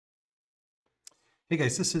Hey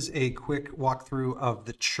guys, this is a quick walkthrough of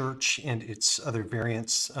the church and its other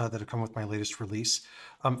variants that have come with my latest release.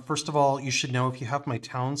 First of all, you should know if you have my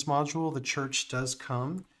towns module, the church does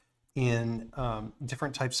come in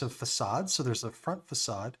different types of facades. So there's a front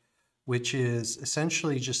facade, which is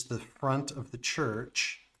essentially just the front of the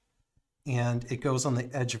church, and it goes on the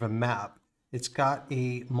edge of a map. It's got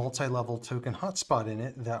a multi-level token hotspot in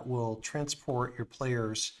it that will transport your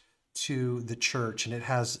players to the church, and it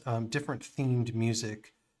has different themed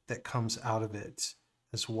music that comes out of it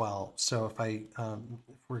as well. So if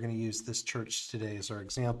we're going to use this church today as our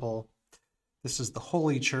example, this is the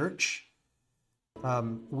Holy Church.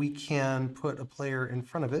 We can put a player in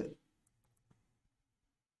front of it,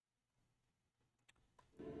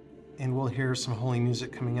 and we'll hear some holy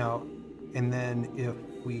music coming out. And then if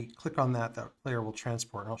we click on that, that player will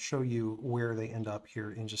transport. And I'll show you where they end up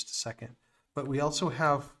here in just a second. But we also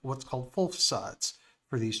have what's called full facades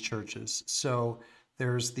for these churches. So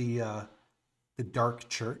there's the dark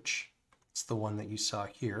church. It's the one that you saw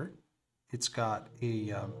here. It's got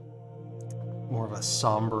a more of a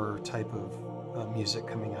somber type of music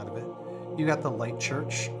coming out of it. You got the light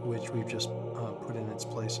church, which we've just put in its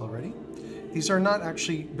place already. These are not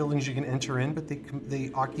actually buildings you can enter in, but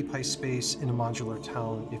they occupy space in a modular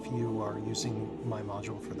town if you are using my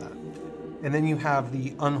module for that. And then you have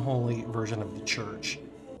the Unholy version of the church.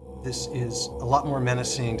 This is a lot more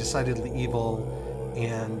menacing, decidedly evil,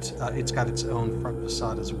 and it's got its own front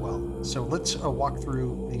facade as well. So let's walk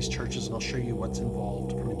through these churches and I'll show you what's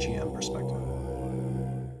involved from a GM perspective.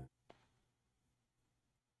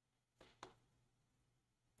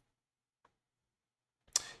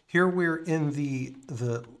 Here we're in the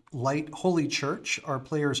light holy church. Our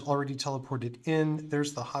players already teleported in.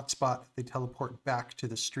 There's the hotspot they teleport back to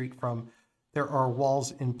the street from. There are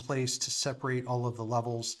walls in place to separate all of the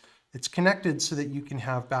levels. It's connected so that you can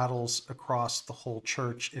have battles across the whole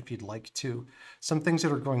church if you'd like to. Some things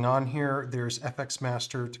that are going on here, there's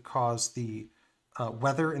FXMaster to cause the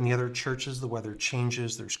weather in the other churches. The weather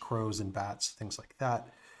changes. There's crows and bats, things like that.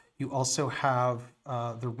 You also have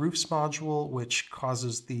the roofs module, which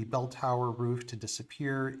causes the bell tower roof to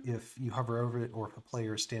disappear if you hover over it or if a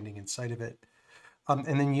player is standing inside of it.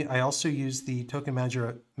 And then I also use the Token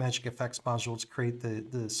Magic Effects module to create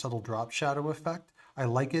the subtle drop shadow effect. I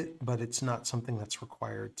like it, but it's not something that's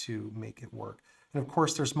required to make it work. And of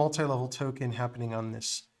course, there's multi-level token happening on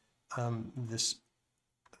this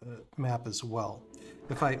map as well.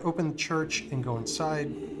 If I open the church and go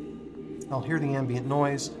inside, I'll hear the ambient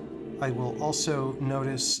noise. I will also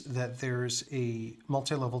notice that there's a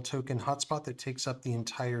multi-level token hotspot that takes up the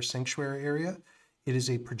entire sanctuary area. It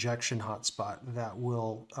is a projection hotspot that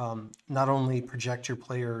will not only project your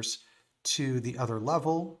players to the other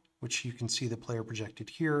level, which you can see the player projected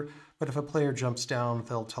here, but if a player jumps down,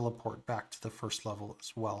 they'll teleport back to the first level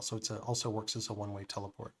as well. So it also works as a one-way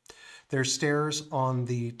teleport. There's stairs on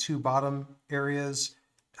the two bottom areas,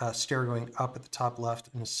 a stair going up at the top left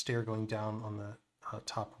and a stair going down on the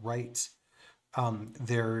top right.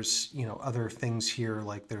 There's other things here,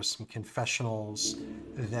 like there's some confessionals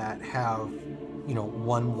that have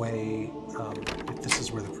one way. If this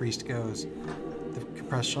is where the priest goes,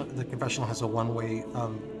 the confessional has a one-way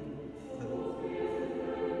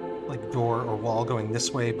like door or wall going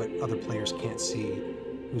this way, but other players can't see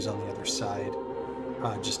who's on the other side,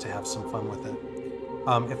 just to have some fun with it.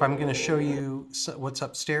 If I'm going to show you what's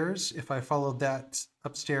upstairs, if I followed that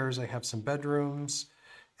upstairs, I have some bedrooms,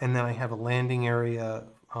 and then I have a landing area.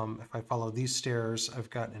 If I follow these stairs, I've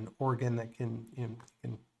got an organ that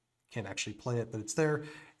can't actually play it, but it's there.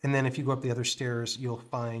 And then if you go up the other stairs, you'll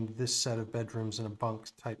find this set of bedrooms in a bunk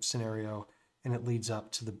type scenario, and it leads up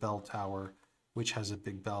to the bell tower, which has a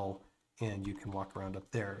big bell, and you can walk around up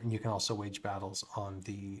there. And you can also wage battles on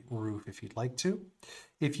the roof if you'd like to.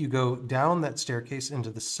 If you go down that staircase into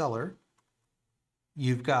the cellar,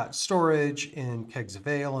 you've got storage and kegs of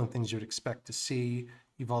ale and things you'd expect to see.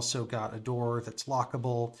 You've also got a door that's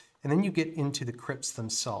lockable. And then you get into the crypts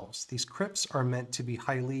themselves. These crypts are meant to be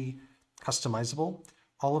highly customizable.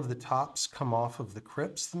 All of the tops come off of the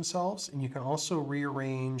crypts themselves, and you can also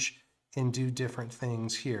rearrange and do different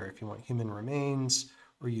things here. If you want human remains,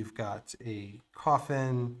 or you've got a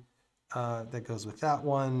coffin that goes with that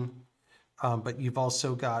one. But you've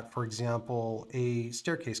also got, for example, a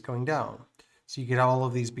staircase going down. So you get all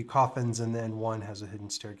of these be coffins, and then one has a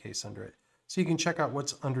hidden staircase under it. So you can check out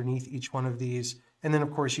what's underneath each one of these. And then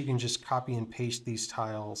of course you can just copy and paste these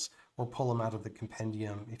tiles or pull them out of the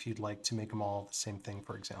compendium if you'd like to make them all the same thing,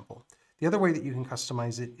 for example. The other way that you can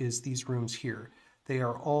customize it is these rooms here. They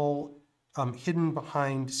are all hidden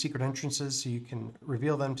behind secret entrances, so you can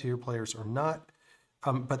reveal them to your players or not.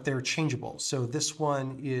 but they're changeable. So this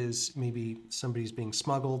one is maybe somebody's being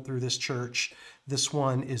smuggled through this church. This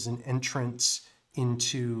one is an entrance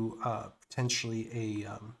into potentially a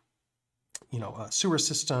a sewer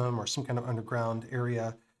system or some kind of underground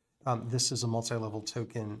area. This is a multi-level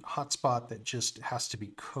token hotspot that just has to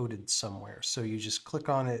be coded somewhere. So you just click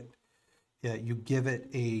on it, you give it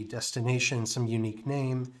a destination, some unique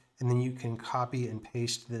name, and then you can copy and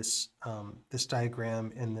paste this this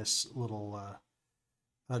diagram and this little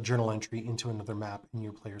journal entry into another map, and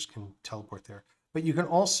your players can teleport there. But you can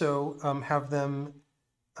also have them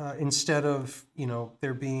instead of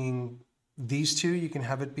there being these two, you can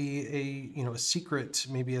have it be a a secret,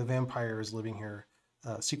 maybe a vampire is living here,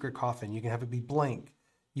 secret coffin. You can have it be blank.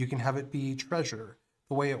 You can have it be treasure.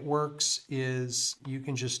 The way it works is you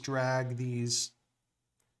can just drag these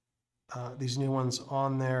new ones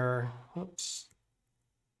on there. Oops.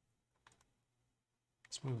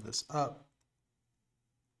 Let's move this up.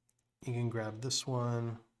 You can grab this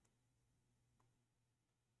one.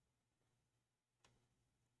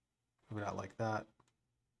 Move it out like that.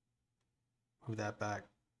 Move that back.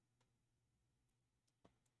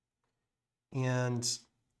 And,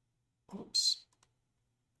 oops.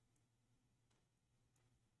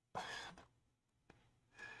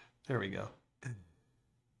 There we go.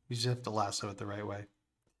 You just have to lasso it the right way.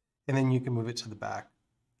 And then you can move it to the back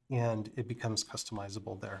and it becomes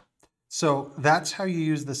customizable there. So that's how you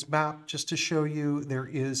use this map. Just to show you, there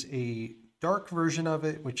is a dark version of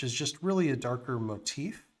it, which is just really a darker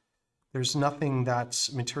motif. There's nothing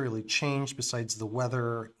that's materially changed besides the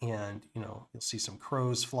weather, and you'll see some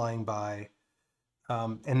crows flying by.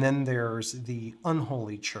 And then there's the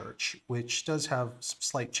Unholy Church, which does have some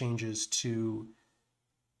slight changes to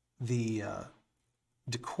the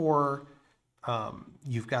decor.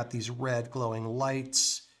 You've got these red glowing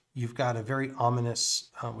lights. You've got a very ominous,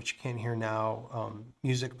 which you can't hear now,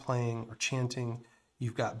 music playing or chanting.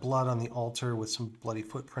 You've got blood on the altar with some bloody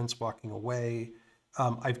footprints walking away.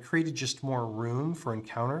 I've created just more room for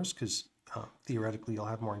encounters because theoretically you'll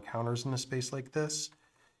have more encounters in a space like this.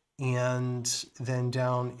 And then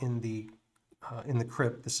down in the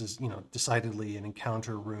crypt, this is decidedly an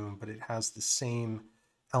encounter room, but it has the same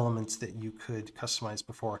elements that you could customize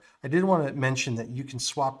before. I did want to mention that you can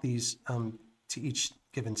swap these to each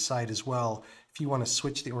given side as well. If you want to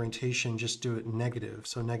switch the orientation, just do it negative,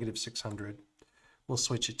 so negative 600. We'll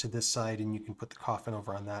switch it to this side, and you can put the coffin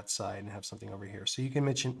over on that side and have something over here. So you can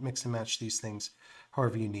mix and match these things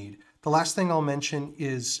however you need. The last thing I'll mention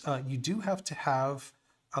is you do have to have,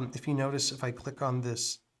 if you notice, if I click on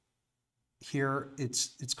this here,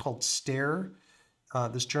 it's called Stare.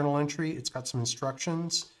 This journal entry, it's got some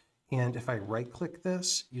instructions. And if I right click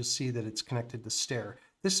this, you'll see that it's connected to Stare.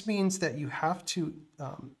 This means that you have to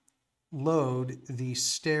load the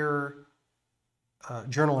Stare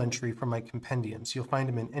journal entry from my compendiums. You'll find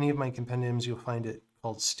them in any of my compendiums. You'll find it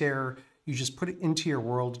called Stare. You just put it into your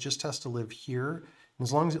world. It just has to live here. And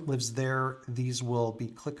as long as it lives there, these will be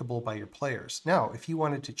clickable by your players. Now, if you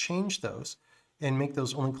wanted to change those and make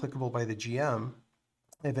those only clickable by the GM,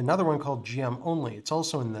 I have another one called GM Only. It's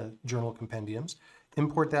also in the journal compendiums.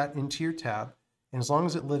 Import that into your tab. And as long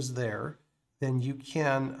as it lives there, then you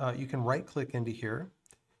can right click into here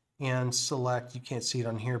and select, you can't see it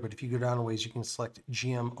on here, but if you go down a ways, you can select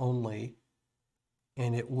GM Only,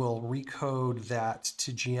 and it will recode that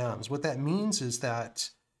to GMs. What that means is that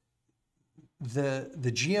the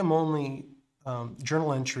GM Only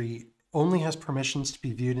journal entry only has permissions to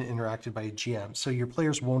be viewed and interacted by a GM, so your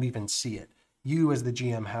players won't even see it. You as the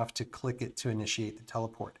GM have to click it to initiate the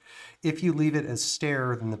teleport. If you leave it as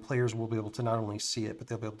Stare, then the players will be able to not only see it, but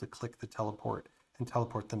they'll be able to click the teleport and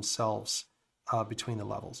teleport themselves between the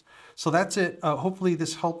levels. So that's it. Hopefully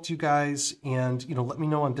this helped you guys, and let me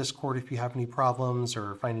know on Discord if you have any problems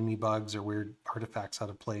or find any bugs or weird artifacts out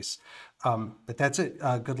of place. But that's it.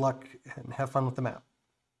 Good luck and have fun with the map.